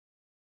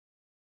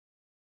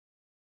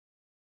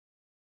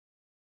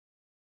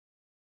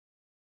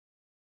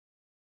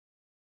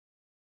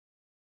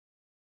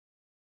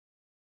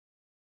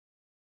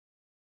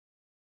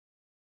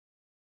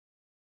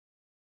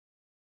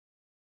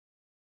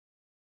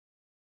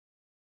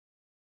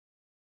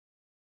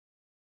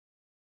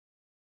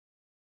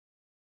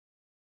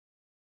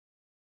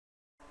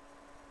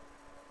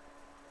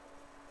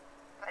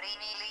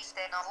Primili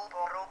ste novu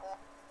poruku.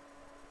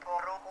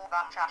 Poruku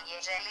vam šalje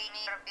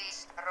Želimir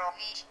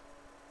Bistrović.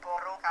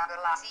 Poruka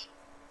glasi: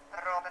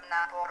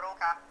 probna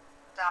poruka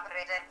za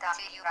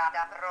prezentaciju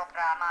rada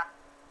programa.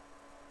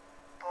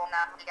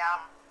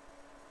 Ponavljam.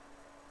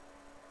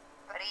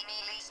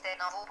 Primili ste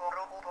novu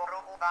poruku.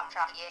 Poruku vam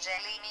šalje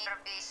Želimir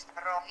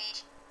Bistrović.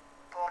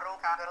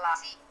 Poruka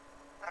glasi: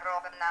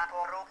 probna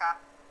poruka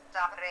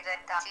za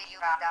prezentaciju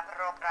rada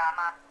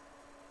programa.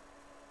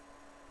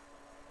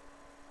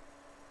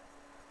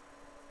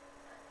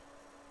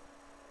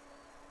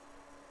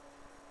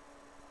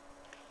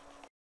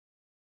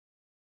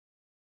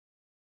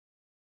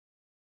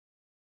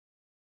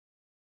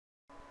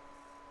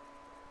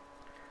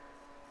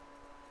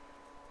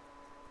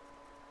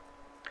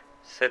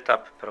 Setup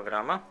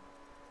programa,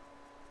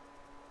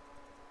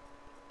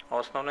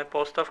 osnovne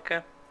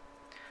postavke,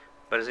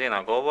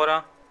 brzina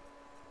govora,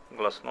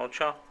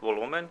 glasnoća,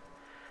 volumen,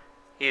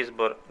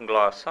 izbor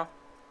glasa.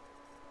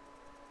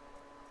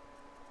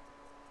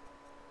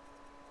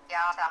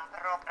 Ja sam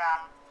program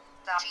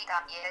za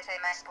čitanje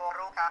SMS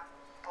poruka.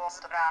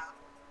 Pozdrav.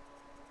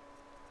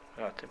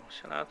 Vratimo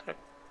se natrag.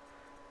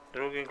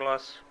 Drugi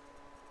glas.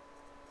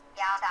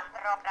 Ja sam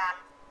program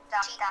za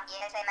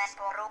čitanje SMS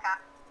poruka.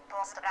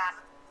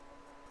 Pozdrav.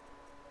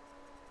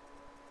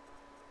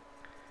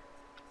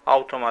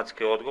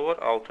 Automatski odgovor,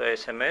 auto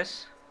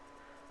SMS,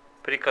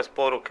 prikaz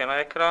poruke na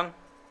ekran,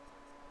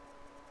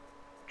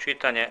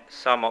 čitanje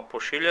samo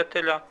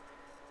pošiljatelja,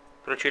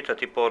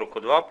 pročitati poruku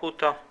 2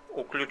 puta,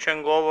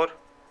 uključen govor,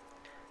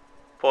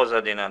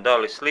 pozadina, da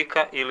li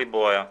slika ili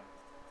boja.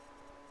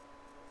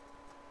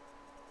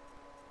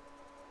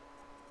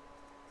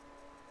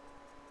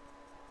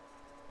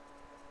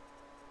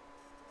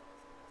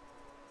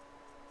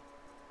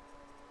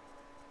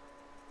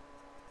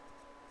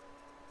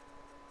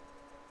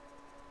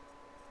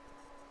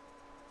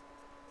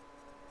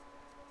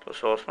 To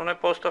su osnovne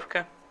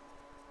postavke.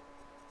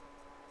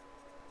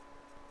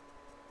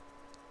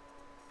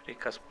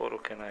 Prikaz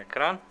poruke na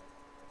ekran.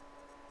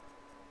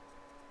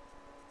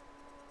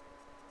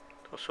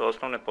 To su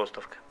osnovne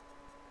postavke.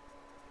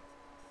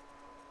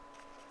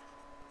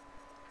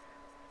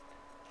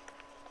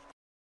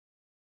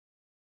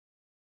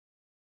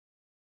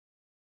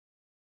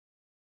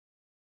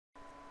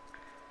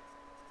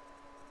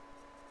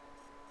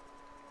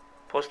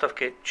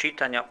 Postavke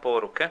čitanja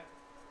poruke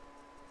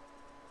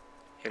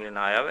ili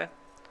najave.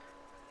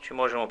 Znači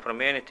možemo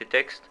promijeniti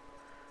tekst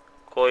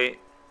koji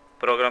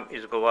program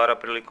izgovara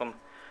prilikom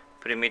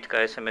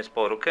primitka SMS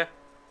poruke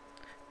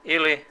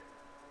ili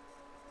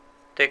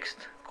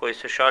tekst koji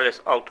se šalje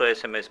s auto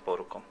SMS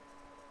porukom.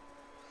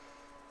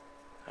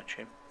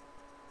 Znači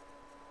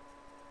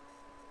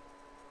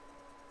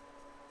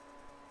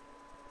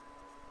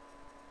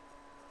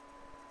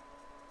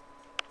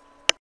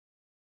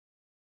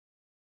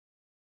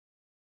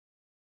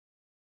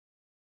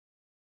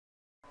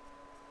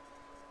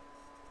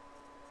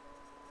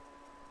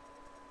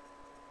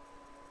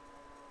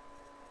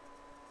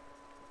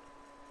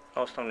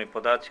osnovni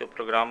podaci o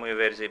programu i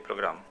verziji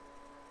programa.